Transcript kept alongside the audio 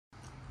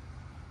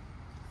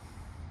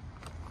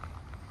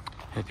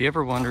Have you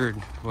ever wondered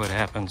what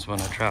happens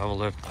when a travel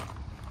lift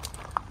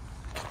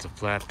gets a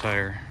flat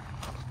tire?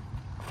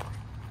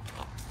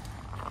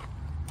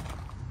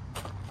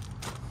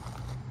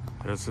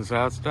 This is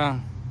how it's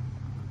done.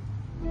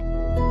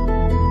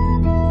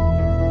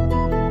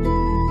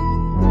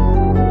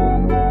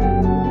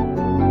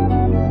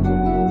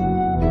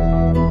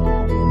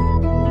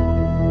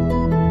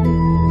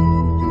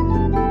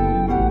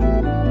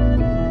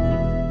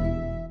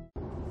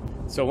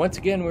 So once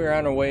again, we're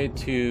on our way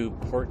to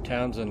Port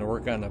Townsend to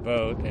work on the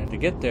boat, and to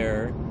get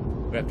there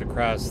we have to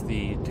cross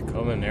the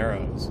Tacoma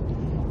Narrows.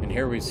 And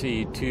here we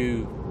see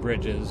two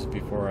bridges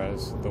before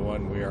us. The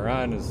one we are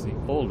on is the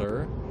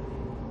older,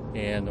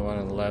 and the one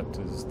on the left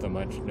is the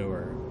much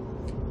newer.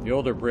 The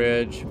older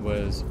bridge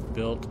was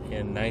built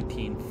in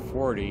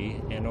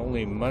 1940, and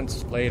only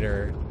months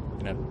later,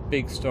 in a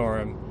big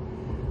storm,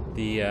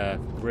 the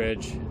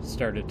bridge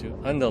started to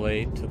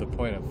undulate to the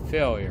point of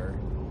failure.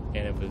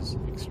 And it was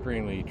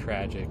extremely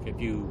tragic. If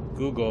you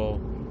Google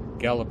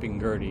Galloping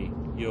Gertie,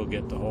 you'll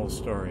get the whole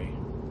story.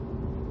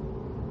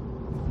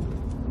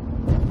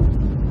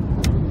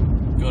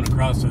 Going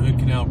across the Hood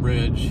Canal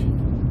Bridge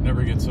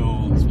never gets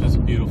old. It's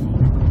just beautiful.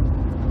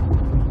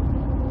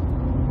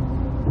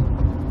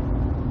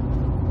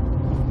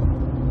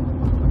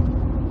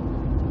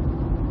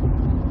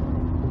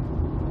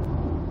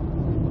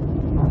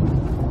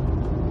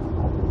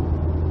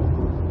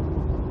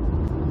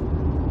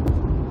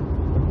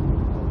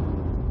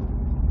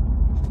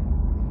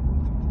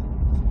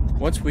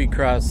 Once we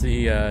cross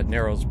the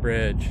Narrows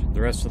Bridge, the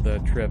rest of the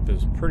trip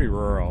is pretty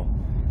rural.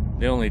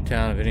 The only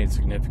town of any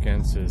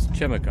significance is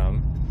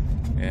Chimacum,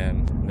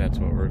 and that's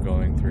what we're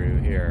going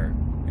through here.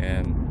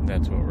 And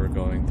that's what we're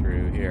going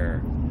through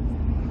here.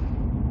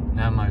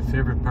 Now my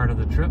favorite part of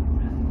the trip,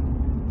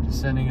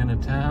 descending into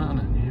town,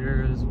 and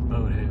here is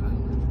Boathaven.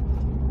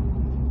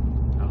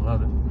 I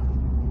love it.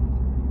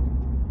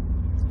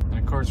 And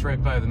of course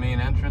right by the main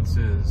entrance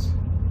is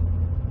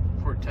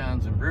Port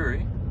Townsend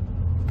Brewery.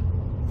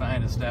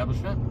 Fine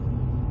establishment,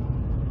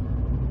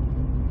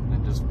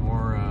 and just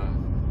more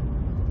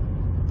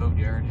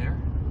Boatyard here.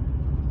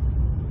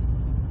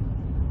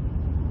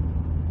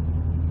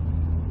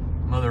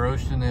 Mother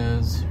Ocean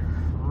is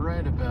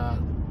right about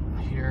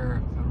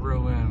here. If I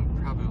row in,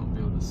 probably won't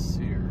be able to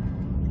see her.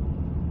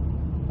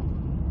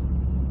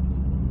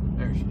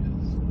 There she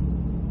is.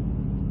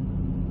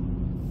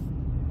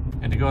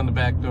 And to go in the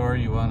back door,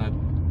 you want to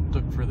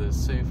look for the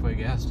Safeway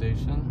gas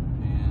station.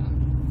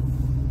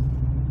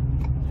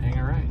 Hang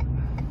a right.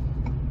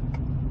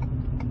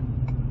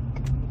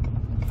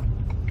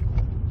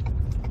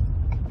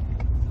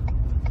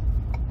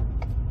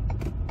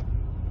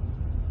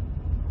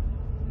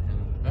 And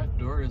the back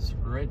door is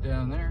right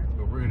down there,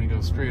 but we're going to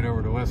go straight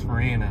over to West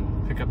Marine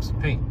and pick up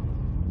some paint.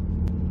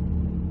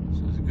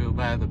 So as we go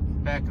by the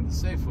back of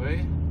the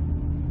Safeway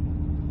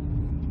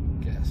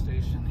gas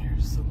station,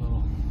 here's the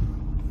little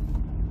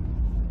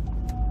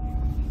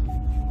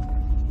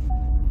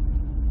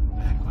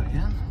back way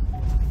in.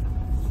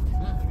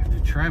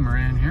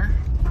 Trimaran here.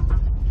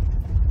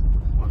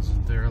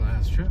 Wasn't there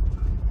last trip.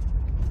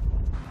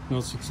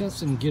 No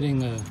success in getting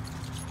the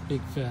big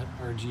fat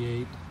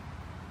RG8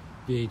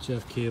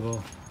 VHF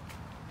cable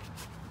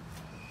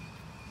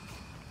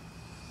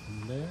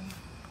from there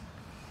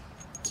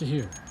to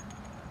here.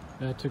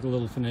 That took a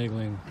little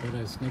finagling, but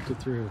I snaked it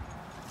through.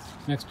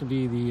 Next will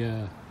be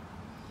the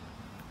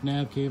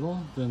nav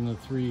cable, then the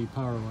 3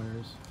 power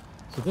wires.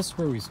 So this is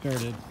where we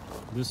started.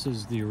 This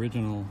is the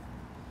original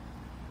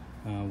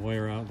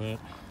wire outlet.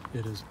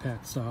 It is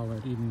packed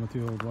solid even with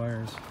the old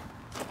wires.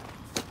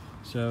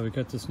 So we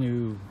got this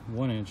new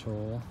 1-inch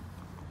hole,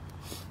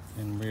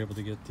 and we're able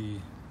to get the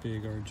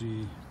big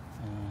RG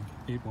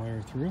 8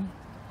 wire through.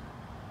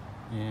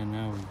 And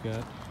now we've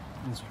got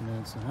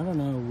instruments, and I don't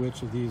know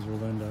which of these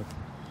will end up.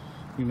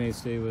 We may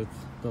stay with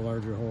the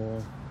larger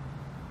hole.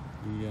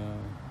 The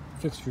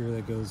fixture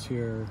that goes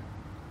here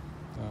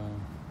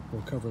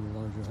will cover the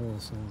larger hole,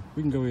 so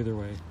we can go either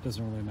way.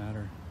 Doesn't really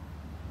matter.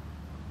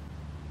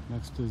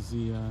 Next is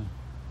the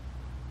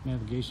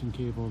navigation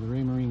cable, the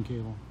Ray Marine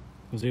cable.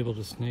 I was able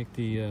to snake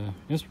the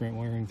instrument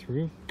wiring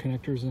through.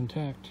 Connector's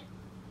intact.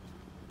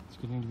 It's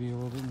getting to be a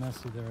little bit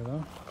messy there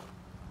though.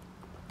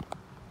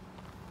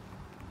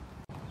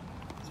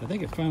 So I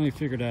think I finally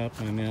figured out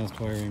my mast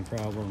wiring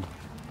problem.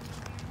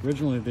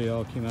 Originally they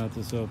all came out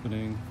this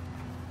opening,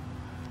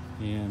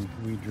 and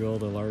we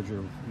drilled a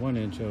larger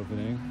 1-inch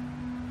opening.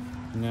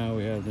 And now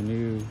we have the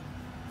new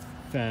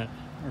fat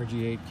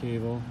RG8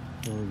 cable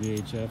for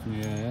VHF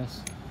and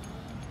AIS.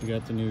 We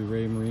got the new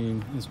Ray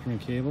Marine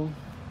instrument cable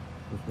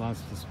with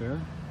lots to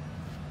spare.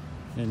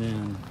 And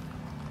then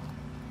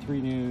 3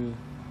 new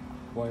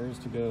wires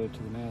to go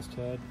to the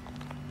masthead.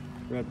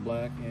 Red,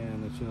 black,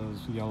 and it shows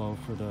yellow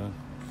for the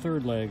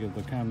 3rd leg of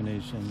the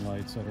combination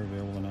lights that are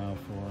available now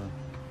for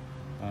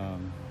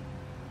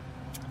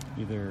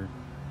either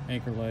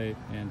anchor light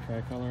and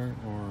tricolor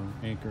or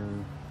anchor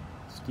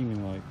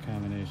steaming light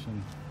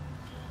combination.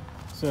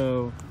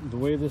 So the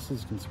way this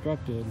is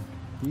constructed,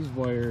 these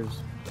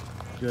wires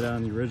go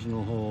down the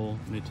original hole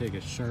and they take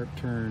a sharp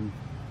turn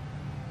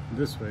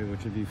this way,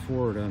 which would be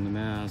forward on the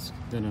mast,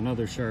 then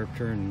another sharp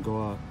turn and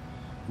go up.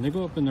 And they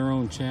go up in their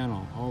own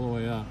channel all the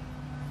way up.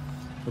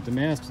 But the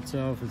mast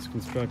itself is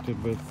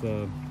constructed with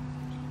the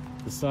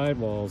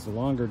sidewalls, the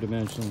longer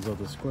dimensions of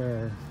the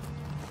square.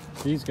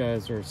 These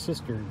guys are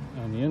sistered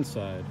on the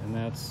inside, and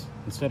that's,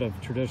 instead of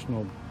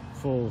traditional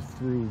full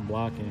through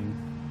blocking,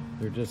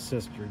 they're just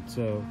sistered.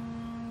 So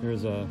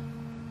there's a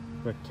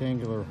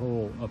rectangular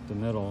hole up the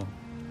middle,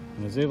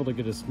 and I was able to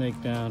get a snake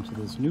down to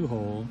this new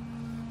hole,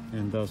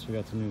 and thus we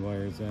got some new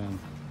wires in.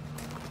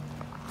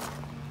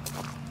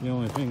 The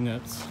only thing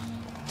that's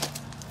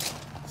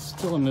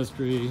still a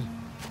mystery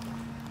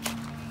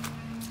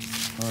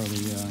are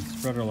the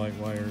spreader light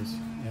wires,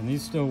 and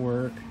these still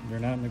work. They're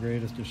not in the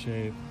greatest of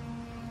shape,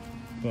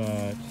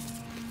 but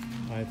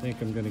I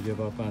think I'm going to give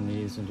up on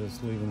these and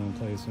just leave them in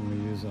place and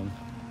reuse them.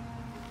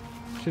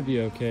 Should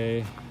be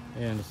okay,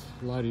 and it's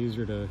a lot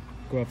easier to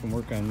go up and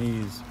work on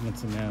these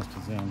once the mast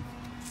is in,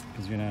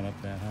 because you're not up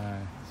that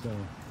high. So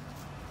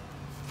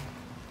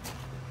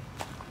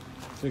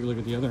take a look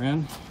at the other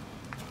end.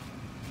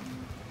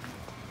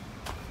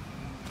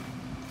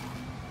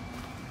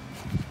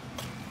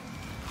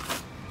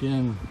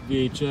 Again,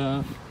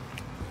 VHF,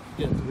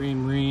 get the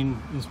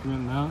Marine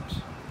instrument mount,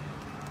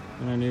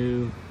 and our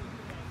new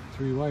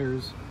 3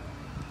 wires.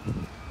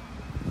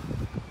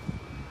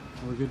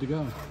 We're good to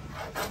go.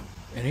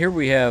 And here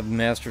we have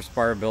master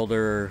spar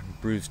builder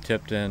Bruce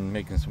Tipton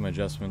making some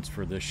adjustments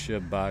for the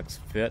shib box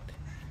fit.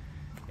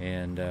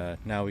 And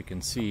now we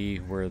can see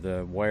where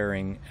the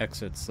wiring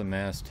exits the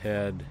mast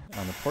head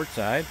on the port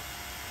side.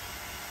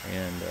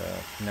 And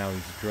now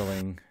he's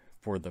drilling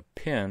for the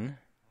pin.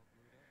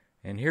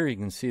 And here you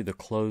can see the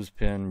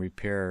clothespin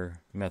repair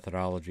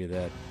methodology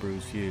that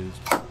Bruce used.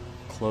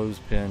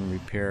 Clothespin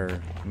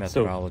repair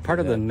methodology. So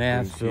part of the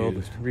mast build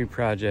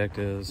reproject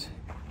is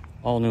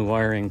all new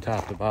wiring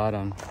top to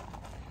bottom.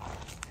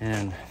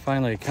 And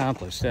finally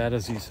accomplished that,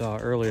 as you saw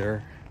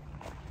earlier.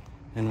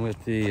 And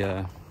with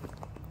the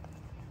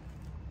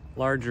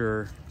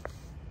larger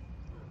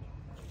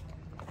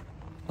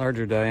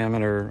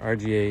diameter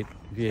RG8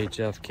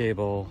 VHF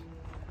cable,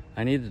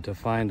 I needed to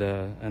find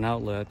an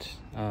outlet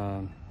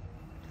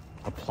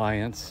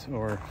appliance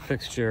or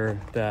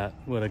fixture that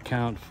would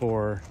account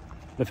for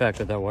the fact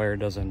that that wire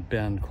doesn't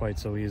bend quite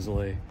so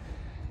easily.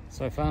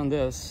 So I found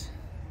this.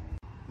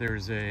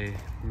 There's a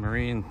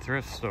marine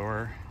thrift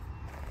store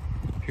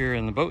here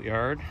in the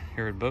Boatyard,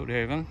 here at Boat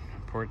Haven,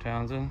 Port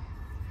Townsend.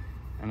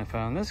 And I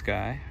found this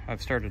guy.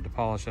 I've started to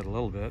polish it a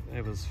little bit.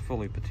 It was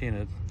fully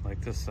patinaed, like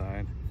this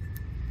side.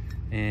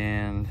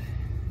 And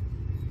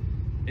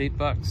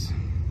 $8.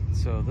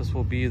 So this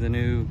will be the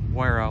new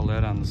wire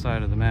outlet on the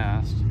side of the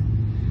mast.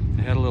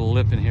 It had a little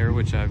lip in here,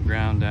 which I've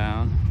ground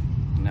down,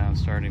 and now I'm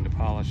starting to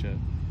polish it.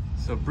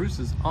 So Bruce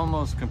is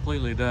almost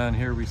completely done.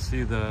 Here we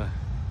see the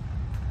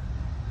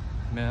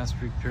mast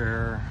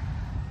repair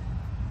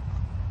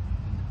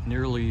in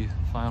nearly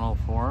final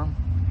form.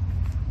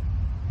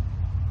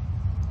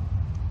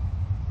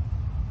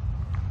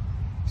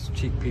 These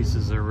cheek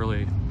pieces are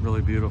really,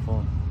 really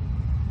beautiful.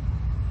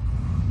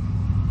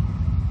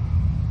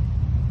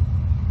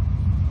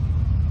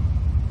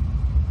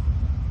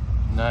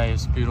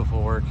 Nice,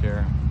 beautiful work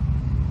here.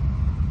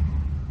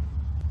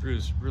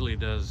 Bruce really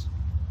does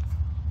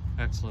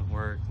excellent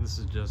work. This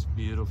is just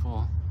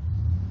beautiful.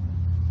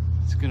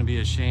 It's going to be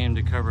a shame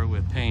to cover it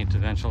with paint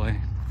eventually.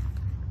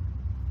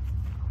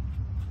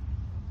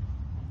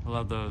 I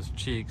love those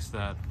cheeks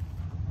that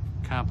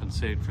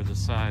compensate for the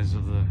size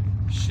of the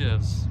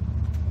shifts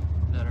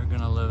that are going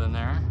to live in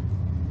there.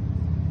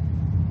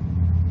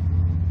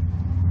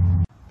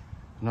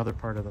 Another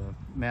part of the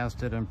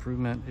masthead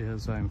improvement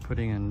is I'm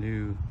putting in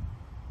new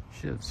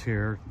shifts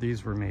here.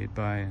 These were made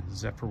by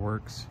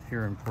Zephyrworks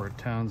here in Port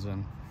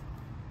Townsend.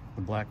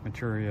 The black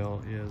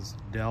material is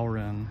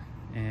Delrin,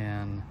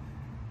 and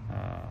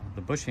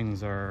the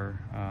bushings are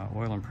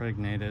oil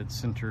impregnated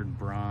sintered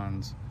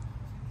bronze.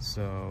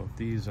 So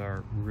these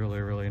are really,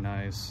 really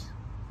nice,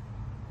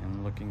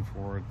 and looking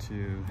forward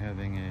to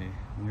having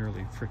a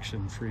nearly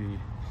friction-free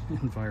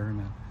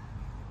environment.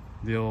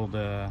 The old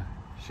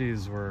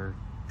sheaths were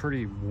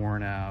pretty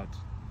worn out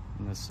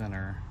in the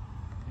center,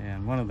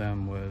 and one of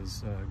them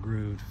was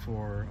grooved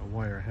for a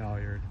wire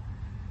halyard,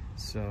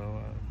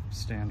 so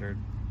standard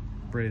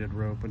braided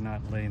rope would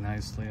not lay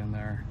nicely in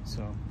there.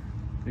 So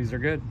these are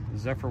good.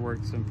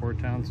 Zephyrworks in Port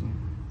Townsend.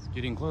 It's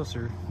getting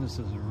closer. This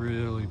is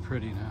really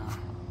pretty now.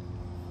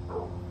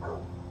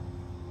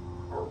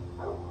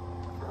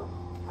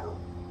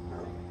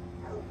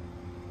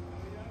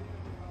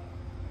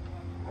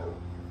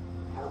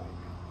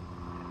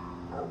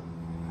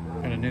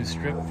 Got a new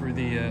strip for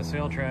the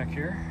sail track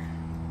here.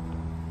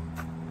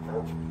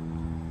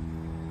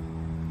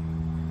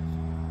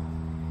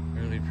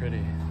 Really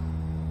pretty.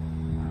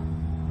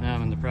 Now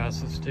I'm in the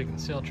process of taking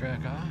the sail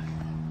track off.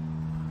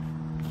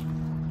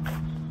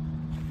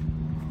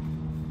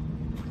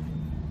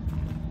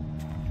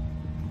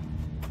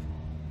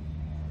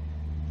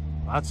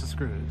 Lots of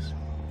screws.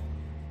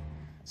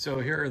 So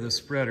here are the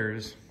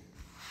spreaders.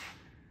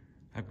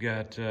 I've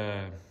got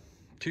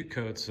 2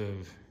 coats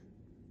of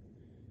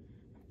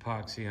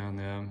epoxy on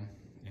them,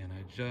 and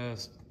I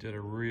just did a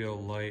real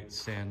light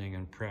sanding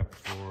and prep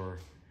for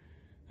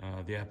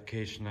the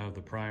application of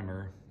the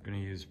primer. I'm going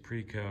to use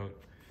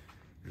pre-coat.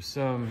 There's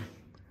some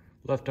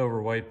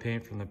leftover white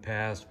paint from the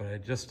past, but I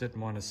just didn't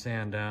want to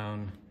sand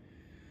down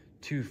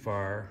too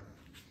far.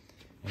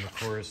 And of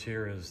course,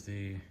 here is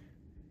the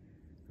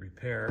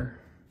repair.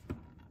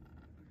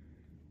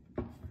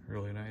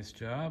 Really nice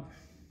job.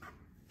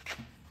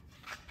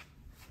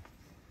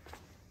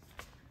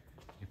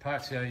 The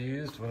epoxy I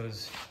used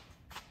was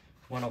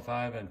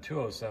 105 and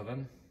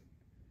 207.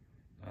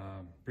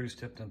 Bruce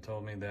Tipton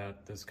told me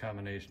that this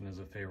combination is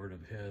a favorite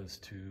of his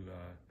to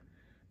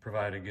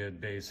provide a good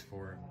base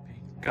for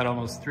paint. Got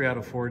almost 3 out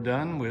of 4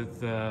 done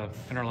with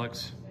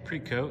Interlux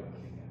pre-coat.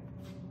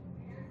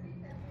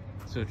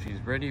 So she's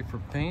ready for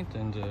paint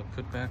and to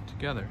put back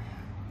together.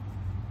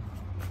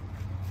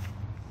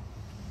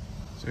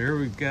 So here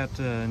we've got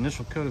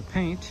initial coat of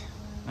paint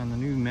on the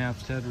new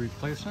masthead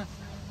replacement.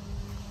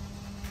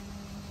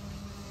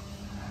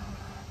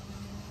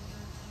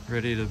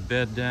 Ready to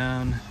bed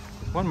down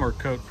with one more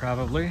coat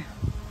probably.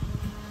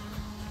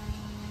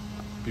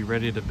 Be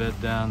ready to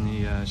bed down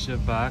the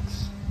ship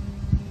box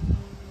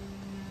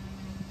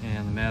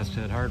and the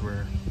masthead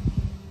hardware.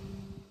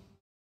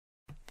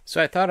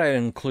 So I thought I'd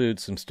include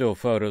some still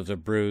photos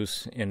of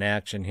Bruce in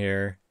action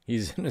here.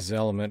 He's in his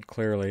element,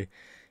 clearly.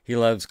 He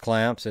loves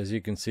clamps, as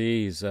you can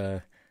see. He's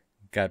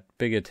got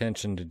big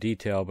attention to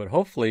detail, but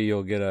hopefully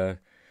you'll get a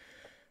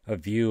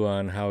view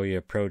on how he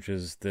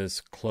approaches this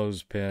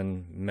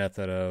clothespin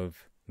method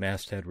of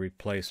masthead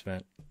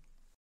replacement.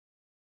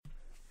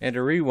 And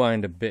to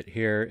rewind a bit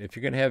here, if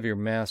you're going to have your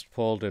mast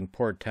pulled in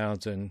Port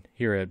Townsend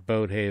here at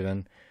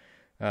Boathaven,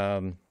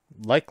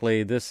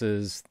 likely this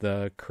is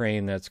the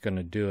crane that's going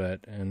to do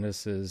it, and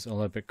this is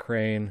Olympic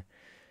Crane.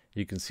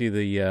 You can see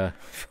the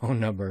phone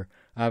number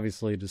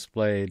obviously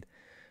displayed.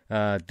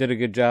 Did a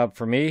good job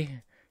for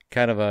me.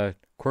 Kind of a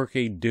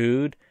quirky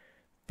dude,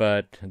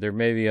 but there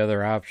may be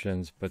other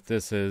options, but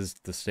this is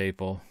the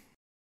staple.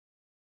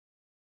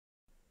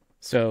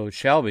 So,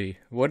 Shelby,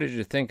 what did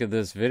you think of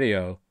this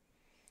video?